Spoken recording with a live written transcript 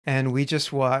And we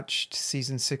just watched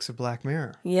season 6 of Black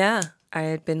Mirror. Yeah, I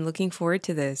had been looking forward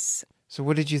to this. So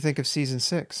what did you think of season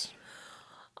 6?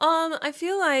 I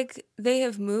feel like they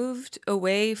have moved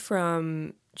away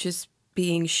from just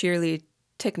being sheerly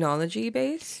technology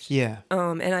based. Yeah.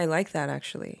 And I like that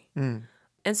actually.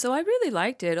 And so I really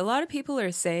liked it. A lot of people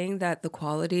are saying that the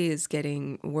quality is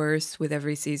getting worse with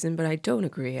every season, but I don't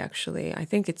agree, actually. I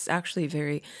think it's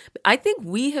actually I think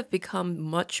we have become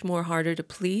much more harder to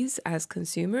please as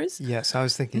consumers. Yes, I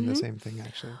was thinking the same thing,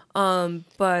 actually.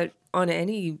 But on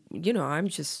any,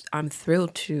 I'm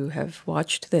thrilled to have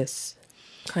watched this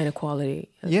kind of quality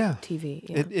of TV.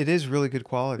 Yeah. It is really good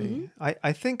quality.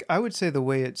 I think I would say the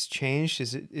way it's changed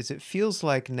is it feels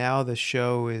like now the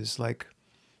show is like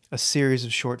a series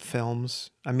of short films.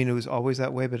 I mean, it was always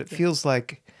that way, but it feels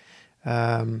like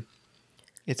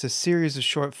it's a series of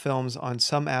short films on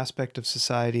some aspect of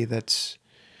society that's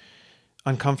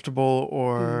uncomfortable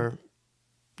or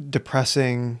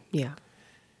depressing. Yeah.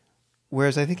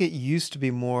 Whereas I think it used to be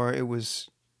it was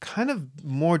kind of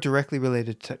more directly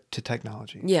related to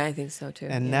technology. Yeah, I think so too.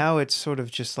 And now it's sort of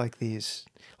just like these...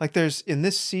 Like in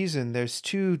this season, there's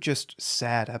 2 just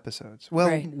sad episodes.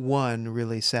 Well, one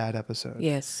really sad episode.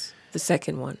 Yes, the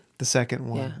second one. The second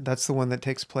one. Yeah. That's the one that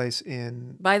takes place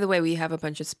in... By the way, we have a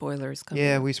bunch of spoilers coming.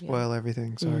 Yeah, we spoil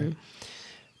everything, sorry.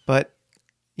 But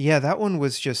yeah, that one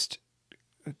was just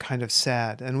kind of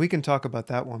sad. And we can talk about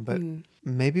that one, but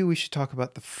maybe we should talk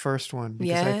about the first one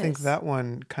because I think that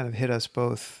one kind of hit us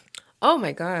both. Oh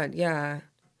my God, yeah.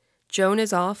 Joan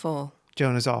is awful.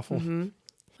 Joan is awful.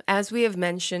 As we have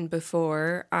mentioned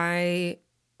before, I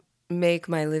make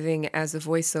my living as a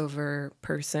voiceover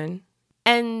person.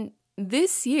 And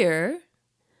this year,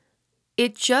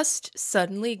 it just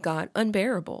suddenly got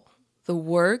unbearable. The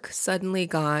work suddenly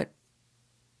got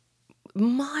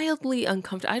mildly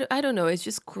uncomfortable. I don't know. It's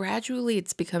just gradually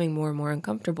it's becoming more and more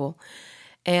uncomfortable.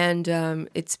 And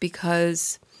it's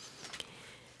because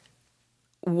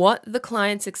what the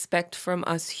clients expect from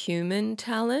us human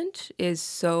talent is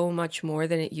so much more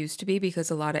than it used to be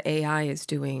because a lot of AI is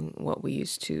doing what we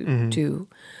used to do.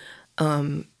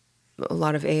 A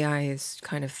lot of AI is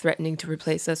kind of threatening to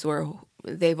replace us, or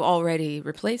they've already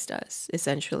replaced us,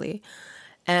 essentially.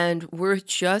 And we're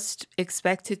just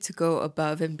expected to go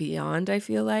above and beyond, I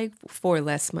feel like, for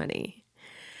less money.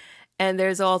 And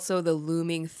there's also the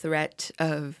looming threat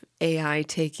of AI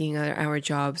taking our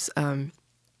jobs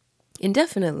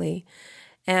indefinitely.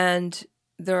 And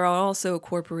there are also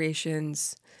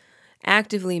corporations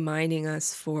actively mining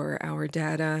us for our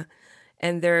data.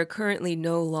 And there are currently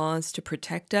no laws to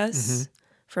protect us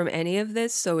from any of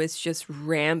this. So it's just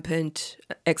rampant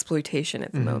exploitation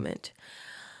at the moment.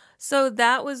 So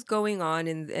that was going on.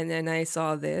 And then I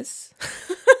saw this.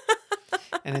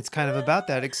 And it's kind of about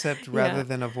that, except rather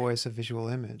than a voice, a visual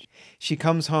image. She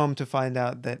comes home to find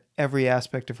out that every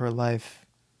aspect of her life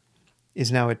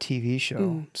is now a TV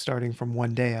show, starting from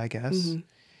one day, I guess.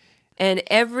 And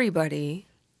everybody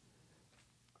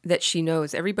that she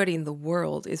knows, everybody in the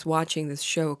world is watching this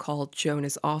show called Joan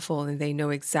is Awful, and they know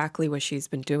exactly what she's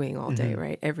been doing all day,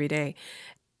 right? Every day.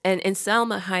 And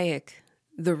Salma Hayek,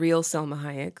 the real Salma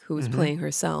Hayek, who is playing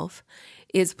herself,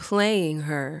 is playing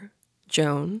her,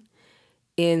 Joan,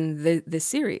 in the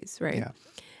series, right? Yeah.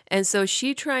 And so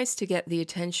she tries to get the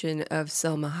attention of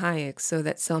Salma Hayek so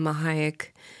that Salma Hayek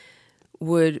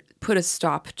would put a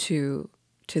stop to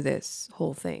this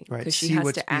whole thing. Right. Because she See has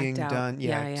what's to act being out. done.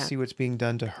 Yeah. See what's being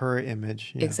done to her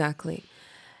image. Yeah. Exactly.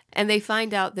 And they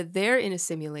find out that they're in a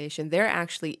simulation. They're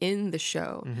actually in the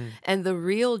show. And the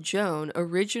real Joan,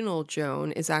 original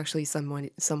Joan, is actually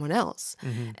someone else.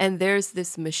 And there's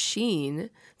this machine,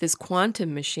 this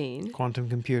quantum machine. Quantum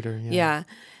computer. Yeah.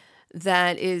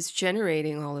 That is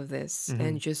generating all of this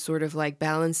and just sort of like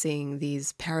balancing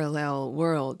these parallel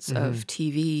worlds of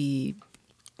TV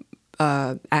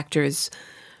actors,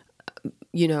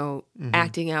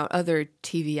 acting out other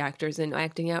TV actors and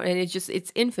acting out. And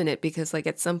it's infinite because like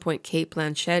at some point Kate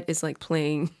Blanchett is like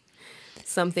playing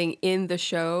something in the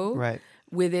show, right,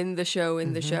 within the show,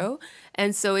 in the show.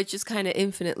 And so it just kind of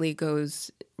infinitely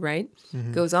goes, right?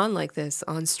 Goes on like this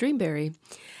on Streamberry.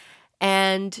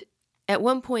 And at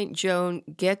one point, Joan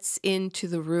gets into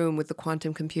the room with the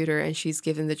quantum computer and she's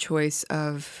given the choice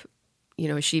of,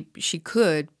 she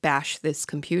could bash this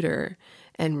computer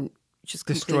and just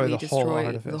completely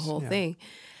destroy the whole thing.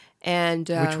 And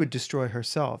which would destroy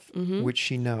herself, which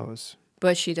she knows.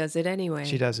 But she does it anyway.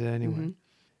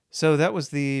 So that was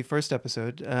the first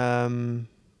episode.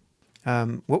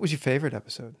 What was your favorite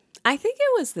episode? I think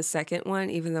it was the second one,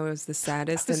 even though it was the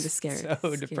saddest and the scariest.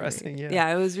 So depressing, yeah. Yeah,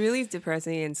 it was really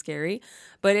depressing and scary,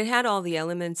 but it had all the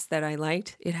elements that I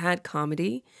liked. It had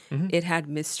comedy, it had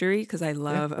mystery, because I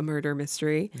love a murder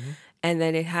mystery, and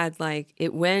then it had like,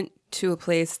 it went to a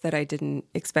place that I didn't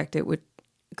expect it would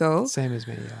go. Same as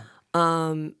me,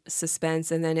 yeah.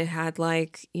 Suspense, and then it had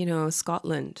like, you know,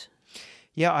 Scotland.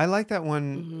 Yeah, I like that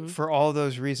one for all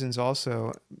those reasons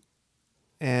also.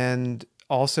 And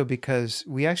also because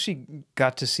we actually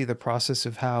got to see the process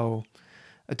of how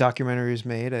a documentary is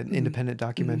made, an independent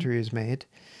documentary is made.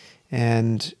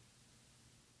 And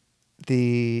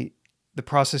the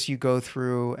process you go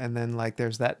through, and then like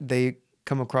there's that, they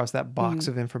come across that box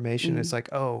of information. It's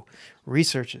like, oh,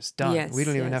 research is done. Yes, we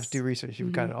don't even have to do research.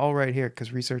 You've got it all right here,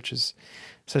 because research is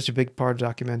such a big part of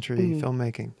documentary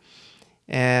filmmaking.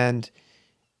 And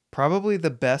probably the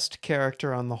best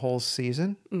character on the whole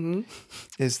season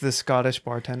is the Scottish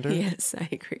bartender. Yes, I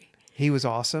agree. He was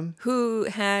awesome. Who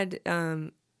had,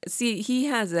 he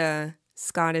has a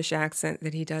Scottish accent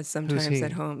that he does sometimes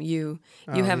at home. You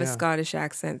have a Scottish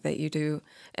accent that you do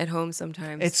at home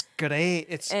sometimes. It's great.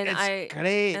 It's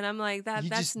great. And I'm like, that's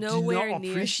just nowhere do not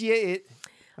near. appreciate it.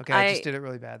 Okay, I just did it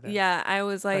really bad then. Yeah, I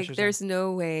was like, there's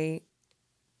no way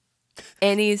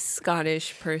any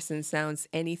Scottish person sounds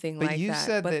anything like that. But you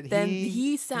said that then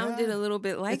he sounded a little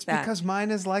bit like that. It's because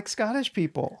mine is like Scottish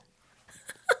people.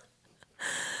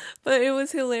 But it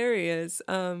was hilarious.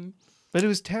 But it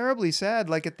was terribly sad.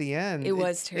 Like at the end, it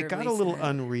was terribly sad. It got a little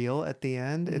unreal at the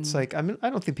end. It's like, I mean, I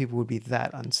don't think people would be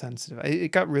that unsensitive.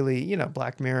 It got really, you know,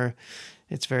 Black Mirror.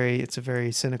 It's a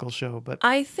very cynical show. But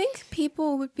I think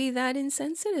people would be that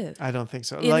insensitive. I don't think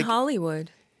so. In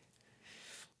Hollywood.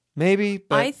 Maybe,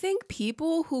 but I think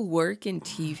people who work in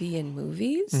TV and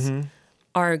movies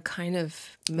are kind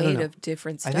of made of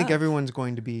different stuff. I think everyone's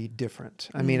going to be different.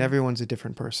 I mean, everyone's a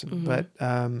different person. But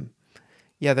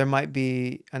yeah, there might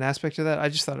be an aspect of that. I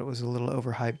just thought it was a little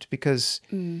overhyped, because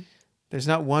there's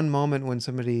not one moment when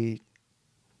somebody,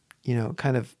 you know,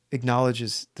 kind of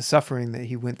acknowledges the suffering that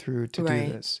he went through to do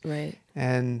this. Right.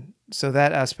 And so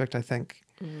that aspect, I think,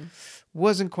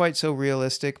 wasn't quite so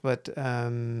realistic, but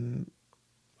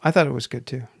I thought it was good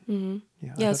too.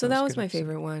 Yeah, so that was my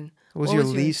favorite one. What was your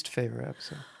least favorite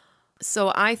episode?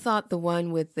 So I thought the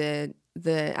one with the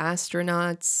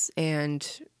astronauts and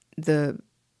the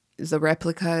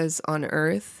replicas on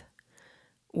Earth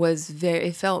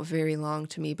it felt very long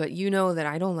to me, but you know that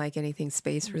I don't like anything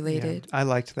space related. Yeah, I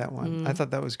liked that one. I thought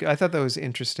that was good. I thought that was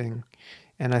interesting,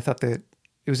 and I thought that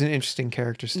it was an interesting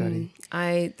character study.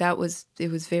 It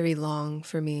was very long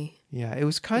for me. Yeah, it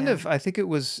was kind of, I think it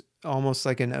was almost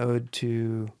like an ode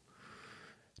to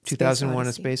 2001: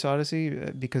 A Space Odyssey,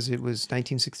 because it was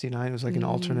 1969. It was like an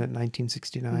alternate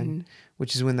 1969,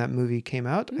 which is when that movie came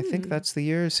out. I think that's the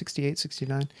year, 68,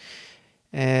 69.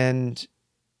 And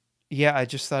yeah, I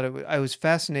just thought I was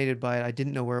fascinated by it. I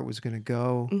didn't know where it was going to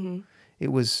go.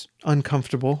 It was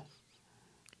uncomfortable,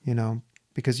 you know,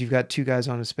 because you've got two guys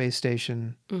on a space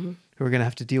station who are going to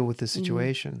have to deal with this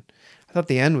situation. I thought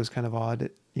the end was kind of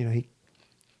odd. You know, he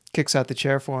kicks out the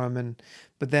chair for him,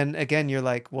 but then again, you're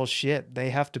like, well, shit, they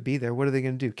have to be there. What are they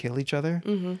going to do? Kill each other?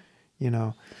 You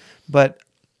know, but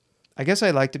I guess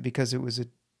I liked it because it was a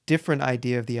different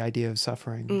idea of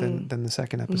suffering than the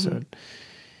second episode.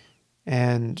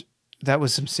 And that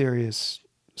was some serious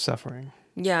suffering.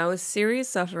 Yeah, it was serious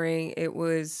suffering. It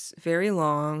was very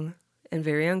long and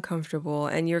very uncomfortable.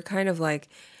 And you're kind of like,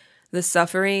 the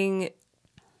suffering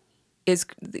is,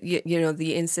 you know,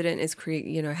 the incident is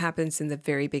happens in the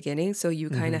very beginning. So you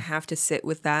kind of have to sit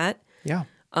with that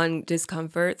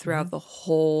discomfort throughout the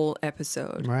whole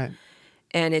episode. Right.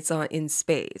 And it's in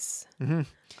space.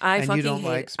 I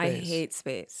hate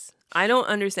space. I don't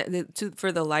understand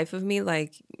for the life of me.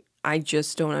 Like, I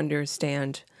just don't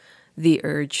understand the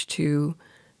urge to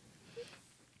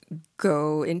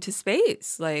go into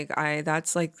space. Like,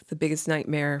 that's like the biggest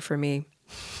nightmare for me.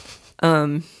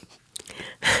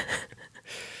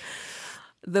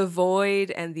 The void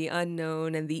and the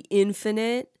unknown and the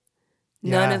infinite,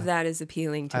 none of that is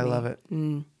appealing to me. I love it.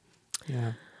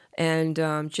 Yeah.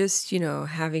 And just, you know,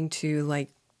 having to like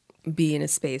be in a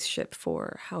spaceship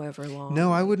for however long.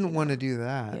 No, I wouldn't want to do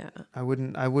that. Yeah. I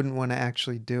wouldn't want to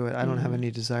actually do it. I don't have any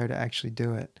desire to actually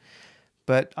do it.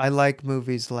 But I like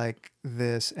movies like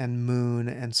this and Moon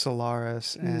and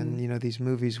Solaris and, you know, these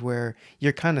movies where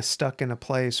you're kind of stuck in a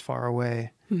place far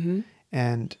away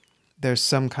and there's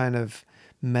some kind of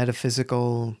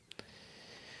metaphysical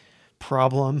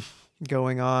problem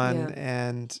going on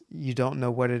and you don't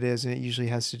know what it is, and it usually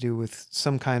has to do with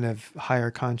some kind of higher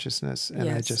consciousness, and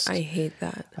I hate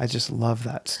that. I just love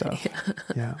that stuff.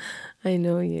 Yeah. I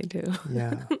know you do.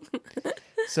 Yeah.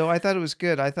 So I thought it was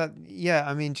good. I thought, yeah,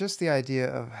 I mean, just the idea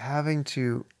of having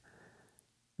to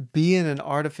be in an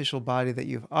artificial body that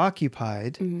you've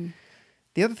occupied.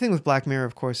 The other thing with Black Mirror,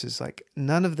 of course, is like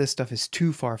none of this stuff is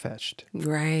too far-fetched.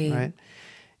 Right.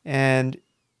 And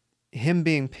him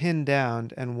being pinned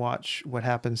down and watch what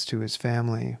happens to his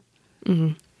family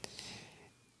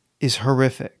is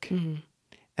horrific. And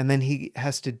then he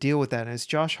has to deal with that. And it's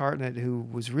Josh Hartnett, who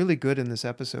was really good in this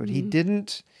episode. He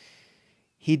didn't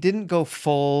go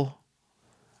full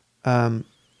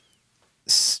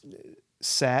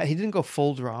sad. He didn't go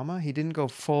full drama. He didn't go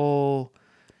full,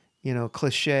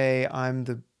 cliche, I'm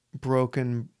the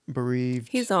broken, bereaved.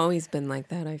 He's always been like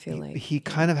that, I feel like. He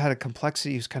kind of had a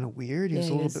complexity. He was kind of weird. He was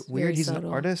a little bit weird. He's subtle.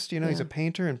 An artist, he's a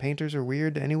painter, and painters are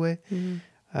weird anyway.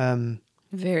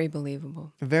 Very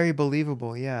believable. Very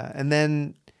believable, yeah. And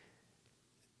then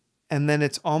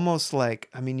it's almost like,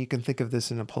 I mean, you can think of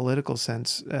this in a political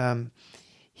sense.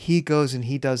 He goes and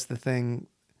he does the thing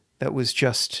that was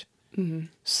just,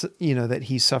 that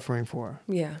he's suffering for.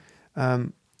 Yeah.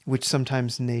 Which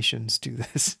sometimes nations do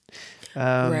this.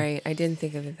 Right. I didn't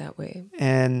think of it that way.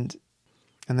 And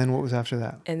then what was after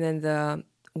that? And then the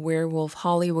werewolf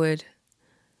Hollywood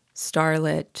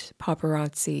starlet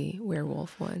paparazzi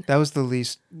werewolf one. That was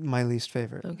my least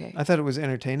favorite. Okay. I thought it was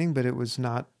entertaining, but it was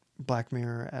not Black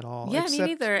Mirror at all. Yeah, me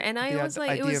neither. And I was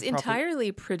like, it was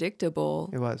entirely predictable.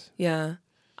 It was. Yeah.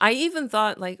 I even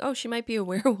thought like, oh, she might be a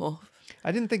werewolf.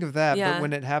 I didn't think of that, but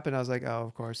when it happened, I was like, oh,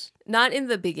 of course. Not in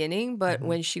the beginning, but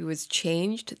when she was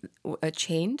chained,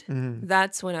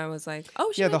 that's when I was like,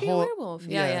 oh, she might be a werewolf.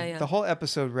 Yeah. The whole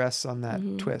episode rests on that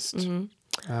twist,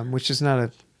 which is not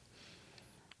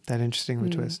that interesting of a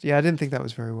twist. Yeah, I didn't think that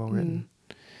was very well written.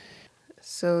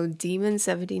 So Demon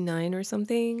 79 or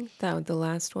something, the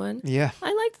last one. Yeah.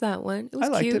 I liked that one. It was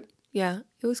cute. Liked it. Yeah,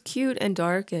 it was cute and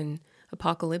dark and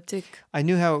apocalyptic. I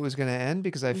knew how it was going to end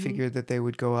because I figured that they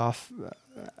would go off,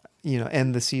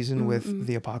 end the season with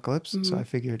the apocalypse. So I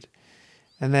figured,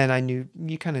 and then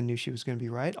you kind of knew she was going to be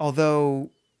right. Although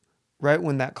right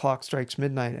when that clock strikes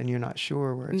midnight and you're not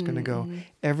sure where it's going to go,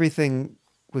 everything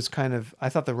was I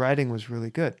thought the writing was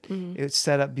really good. It's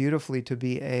set up beautifully to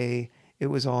be it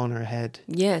was all in her head.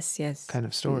 Yes. Kind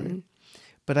of story.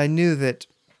 But I knew that,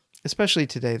 especially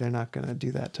today, they're not going to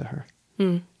do that to her.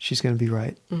 She's going to be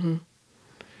right.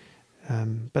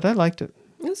 But I liked it.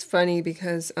 It was funny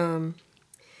because, I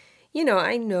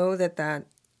know that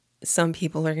some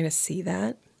people are going to see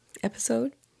that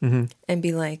episode and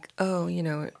be like, oh,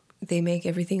 they make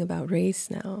everything about race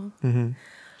now.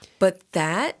 But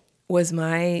that was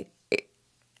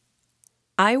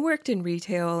I worked in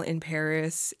retail in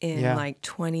Paris in like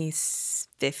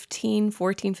 2015,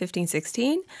 14, 15,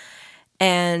 16.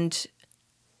 And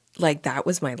like, that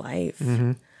was my life.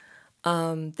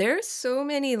 There's so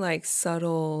many like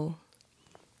subtle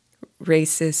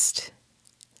racist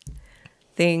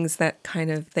things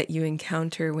that you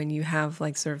encounter when you have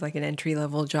like sort of like an entry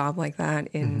level job like that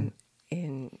in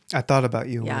I thought about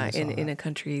you. Yeah, in a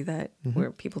country that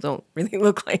where people don't really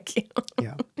look like you.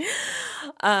 Yeah.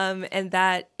 And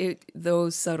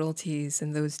those subtleties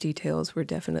and those details were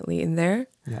definitely in there.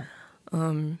 Yeah.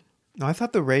 No, I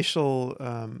thought the racial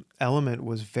element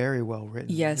was very well written.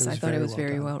 Yes, I thought it was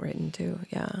very well written too.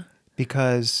 Yeah.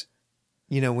 Because,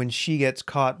 when she gets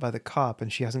caught by the cop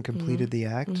and she hasn't completed the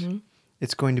act,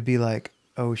 it's going to be like,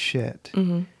 oh shit,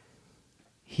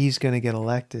 he's going to get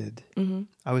elected.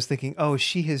 I was thinking, oh,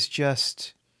 she has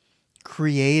just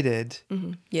created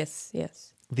yes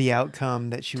the outcome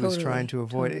that she was trying to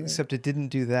avoid, except it didn't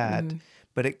do that,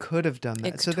 but it could have done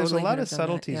that. So there's a lot of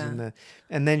subtleties in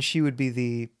and then she would be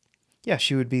the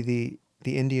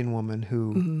Indian woman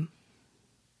who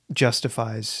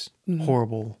justifies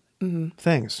horrible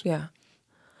things. Yeah.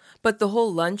 But the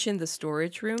whole lunch in the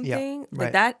storage room thing,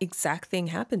 like that exact thing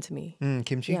happened to me.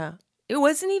 Kimchi? Yeah. It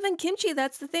wasn't even kimchi.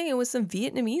 That's the thing. It was some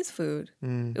Vietnamese food.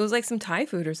 It was like some Thai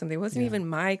food or something. It wasn't even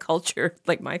my culture,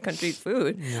 like my country's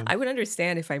food. Yeah. I would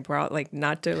understand if I brought like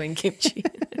natto and kimchi.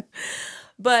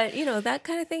 But, that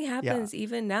kind of thing happens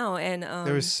even now. And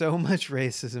there was so much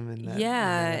racism in that.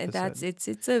 Yeah, in that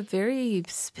it's a very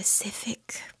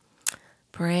specific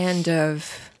brand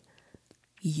of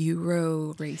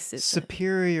Euro racism.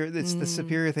 Superior. It's the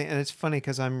superior thing. And it's funny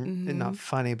because I'm not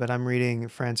funny, but I'm reading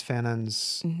Frantz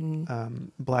Fanon's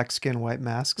Black Skin, White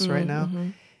Masks right now.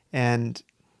 And,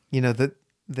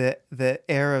 the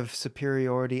air of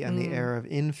superiority and the air of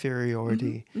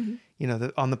inferiority,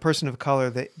 on the person of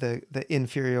color, the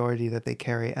inferiority that they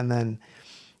carry. And then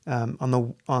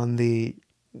on the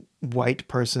white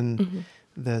person,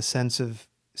 the sense of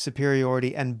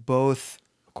superiority, and both,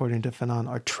 according to Fanon,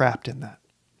 are trapped in that.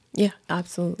 Yeah,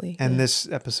 absolutely. And this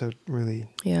episode really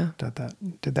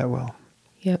did that well.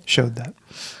 Yep. Showed that.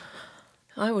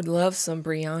 I would love some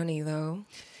biryani though.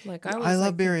 Like I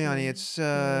love biryani. It's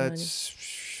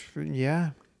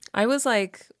yeah. I was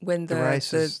like, when the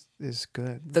rice is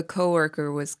good. The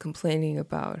coworker was complaining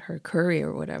about her curry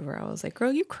or whatever. I was like,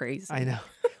 "Girl, you crazy?" I know.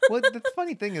 Well, the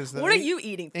funny thing is that what are you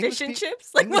eating? Fish and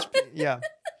chips? Like yeah.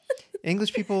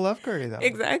 English people love curry though.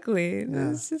 Exactly.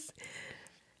 Yeah.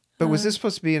 But was this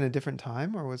supposed to be in a different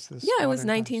time, or was this? Yeah, it was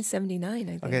 1979. I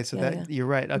think. Okay, so you're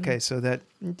right. Okay, so that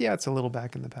it's a little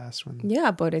back in the past when.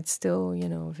 Yeah, but it's still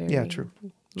very. True.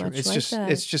 Much It's like just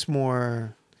that. it's just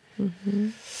more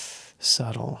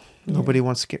subtle. Yeah. Nobody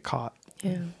wants to get caught.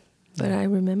 Yeah, but I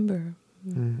remember.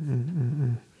 What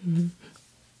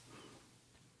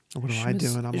am I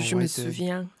doing? I'm a white dude.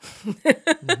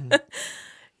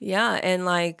 Yeah, and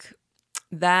like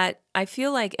that, I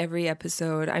feel like every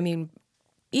episode. I mean,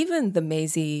 even the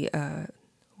Mazey,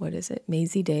 what is it?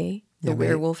 Mazey Day, the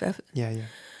werewolf. Yeah.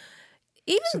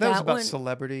 Even so that was about one,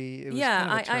 celebrity. It was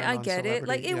I get it.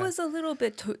 Like it was a little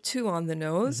bit too on the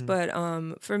nose, but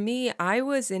for me, I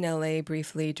was in LA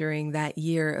briefly during that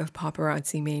year of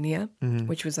paparazzi mania,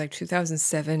 which was like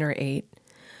 2007 or 8,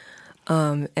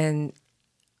 and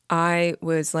I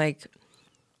was like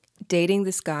dating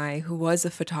this guy who was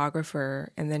a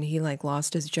photographer, and then he like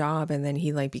lost his job, and then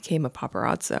he like became a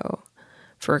paparazzo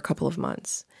for a couple of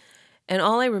months, and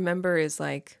all I remember is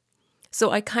like.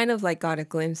 So I kind of like got a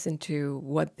glimpse into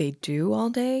what they do all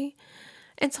day.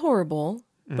 It's horrible,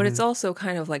 but it's also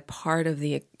kind of like part of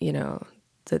the,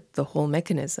 the whole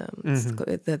mechanism,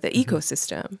 the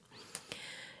ecosystem.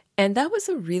 And that was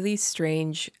a really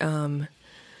strange,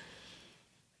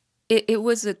 it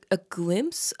was a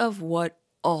glimpse of what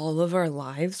all of our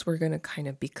lives were going to kind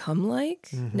of become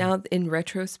like now in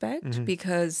retrospect,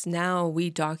 because now we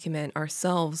document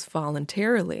ourselves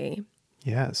voluntarily.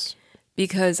 Yes.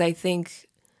 Because I think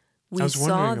we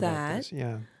saw that.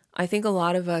 Yeah. I think a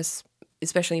lot of us,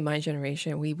 especially my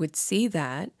generation, we would see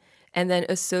that and then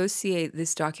associate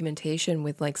this documentation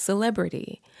with like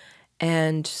celebrity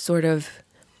and sort of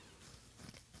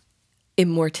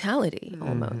immortality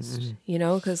almost,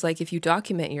 because like if you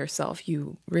document yourself,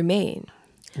 you remain.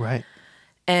 Right.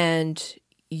 And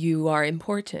you are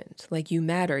important, like you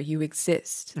matter, you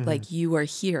exist, like you are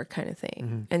here kind of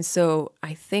thing. And so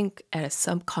I think at a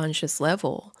subconscious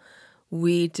level,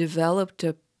 we developed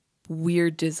a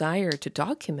weird desire to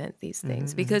document these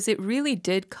things because it really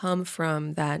did come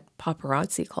from that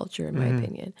paparazzi culture, in my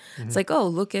opinion. It's like, oh,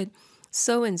 look at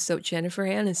so-and-so, Jennifer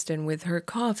Aniston with her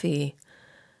coffee.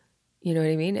 You know what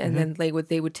I mean? And then they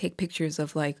would take pictures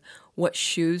of like what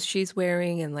shoes she's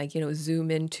wearing and like, zoom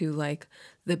into like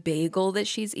the bagel that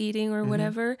she's eating or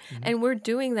whatever. And we're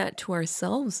doing that to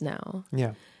ourselves now.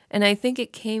 Yeah. And I think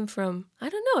it came from, I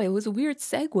don't know, it was a weird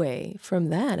segue from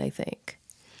that, I think.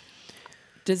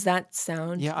 Does that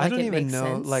sound like I don't it even makes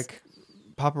know, sense? like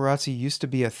paparazzi used to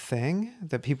be a thing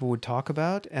that people would talk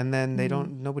about, and then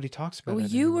nobody talks about it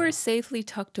you anymore. were safely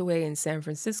tucked away in San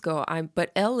Francisco.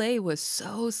 But LA was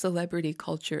so celebrity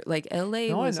culture. Like LA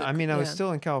was. I was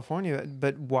still in California,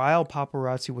 but while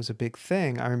paparazzi was a big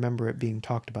thing, I remember it being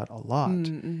talked about a lot.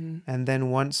 And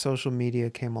then once social media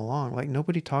came along, like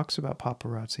nobody talks about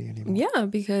paparazzi anymore. Yeah,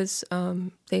 because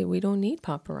we don't need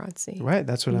paparazzi. Right,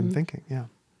 that's what I'm thinking. Yeah.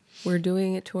 We're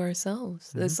doing it to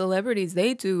ourselves. The celebrities,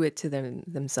 they do it to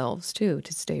themselves too,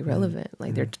 to stay relevant.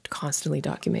 Like they're constantly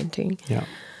documenting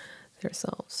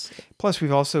themselves. Plus,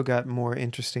 we've also got more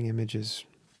interesting images.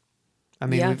 I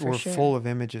mean, we're full of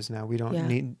images now. We don't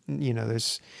need,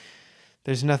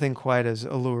 there's nothing quite as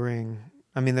alluring.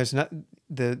 I mean,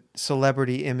 the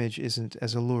celebrity image isn't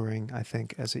as alluring, I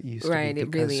think, as it used to be. Right,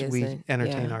 it really isn't. We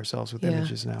entertain ourselves with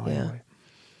images now anyway.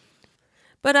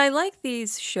 But I like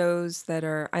these shows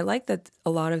I like that a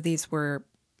lot of these were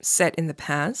set in the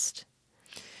past.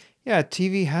 Yeah,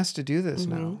 TV has to do this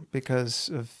now because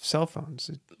of cell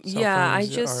phones.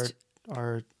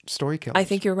 Are story killers. I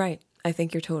think you're right. I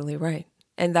think you're totally right.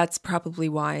 And that's probably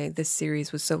why this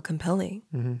series was so compelling,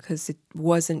 because it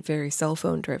wasn't very cell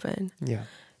phone driven. Yeah.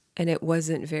 And it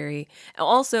wasn't very...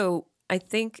 Also, I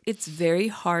think it's very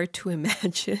hard to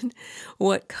imagine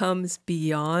what comes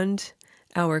beyond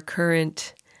our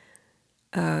current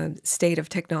state of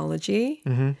technology.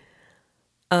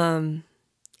 And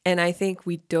I think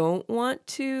we don't want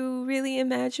to really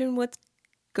imagine what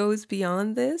goes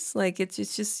beyond this. Like, it's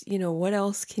just what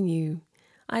else can you...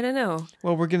 I don't know.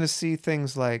 Well, we're going to see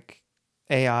things like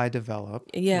AI develop.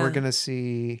 Yeah. We're going to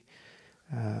see...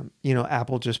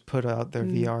 Apple just put out their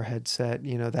VR headset.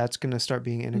 That's going to start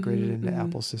being integrated into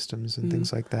Apple systems and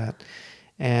things like that.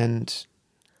 And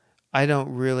I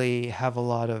don't really have a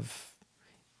lot of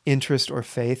interest or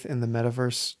faith in the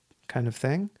metaverse kind of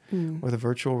thing or the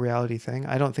virtual reality thing.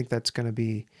 I don't think that's going to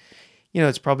be,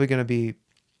 it's probably going to be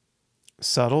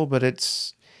subtle, but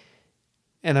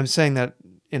and I'm saying that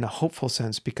in a hopeful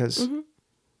sense because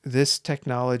this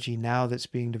technology now that's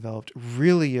being developed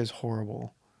really is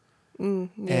horrible.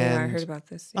 Yeah, I heard about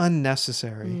this. Yeah.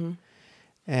 Unnecessary.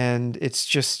 And it's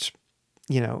just,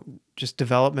 just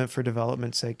development for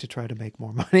development's sake to try to make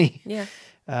more money. Yeah.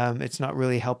 It's not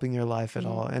really helping your life at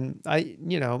all. And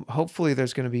hopefully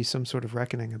there's going to be some sort of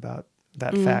reckoning about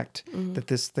that fact that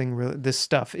this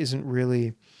stuff isn't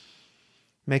really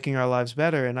making our lives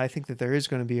better. And I think that there is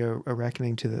going to be a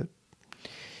reckoning to the,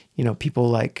 people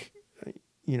like,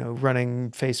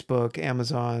 running Facebook,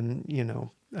 Amazon,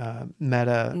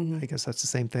 Meta, I guess that's the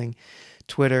same thing.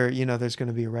 Twitter, there's going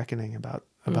to be a reckoning about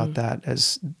that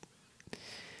as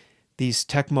these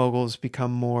tech moguls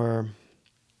become more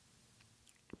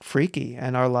freaky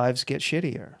and our lives get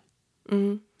shittier.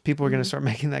 People are going to start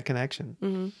making that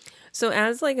connection. So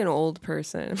as like an old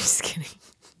person, I'm just kidding.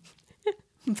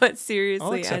 But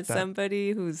seriously, as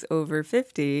somebody who's over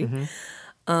 50,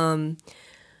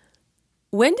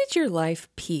 when did your life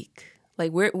peak?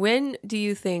 Like when do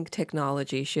you think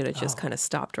technology should have just kind of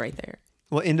stopped right there?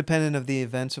 Well, independent of the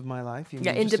events of my life?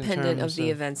 Yeah, independent of the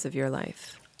events of your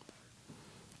life.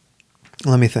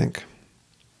 Let me think.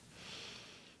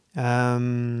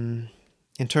 In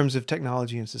terms of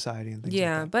technology and society and things like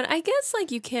that. But I guess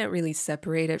like you can't really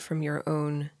separate it from your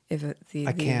own. I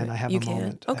have a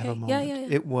moment. Okay. I have a moment. Yeah.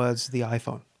 It was the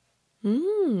iPhone.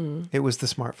 It was the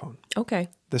smartphone. Okay.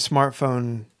 The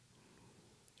smartphone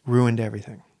ruined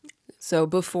everything. So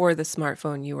before the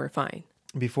smartphone, you were fine.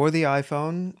 Before the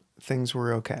iPhone, things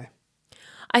were okay.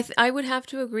 I would have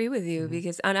to agree with you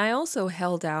and I also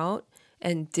held out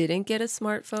and didn't get a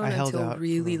smartphone until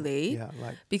really late. Yeah,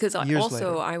 like because years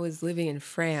later. I was living in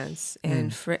France,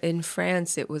 and in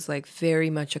France it was like very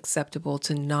much acceptable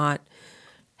to not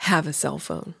have a cell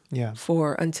phone. Yeah.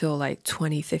 Until like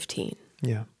 2015.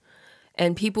 Yeah.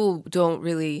 And people don't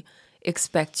really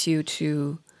expect you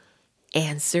to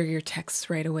answer your texts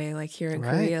right away, like here in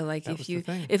Korea. Like if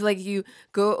you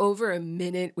go over a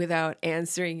minute without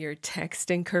answering your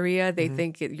text in Korea, they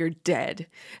think you're dead,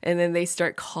 and then they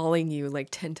start calling you like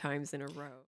 10 times in a row.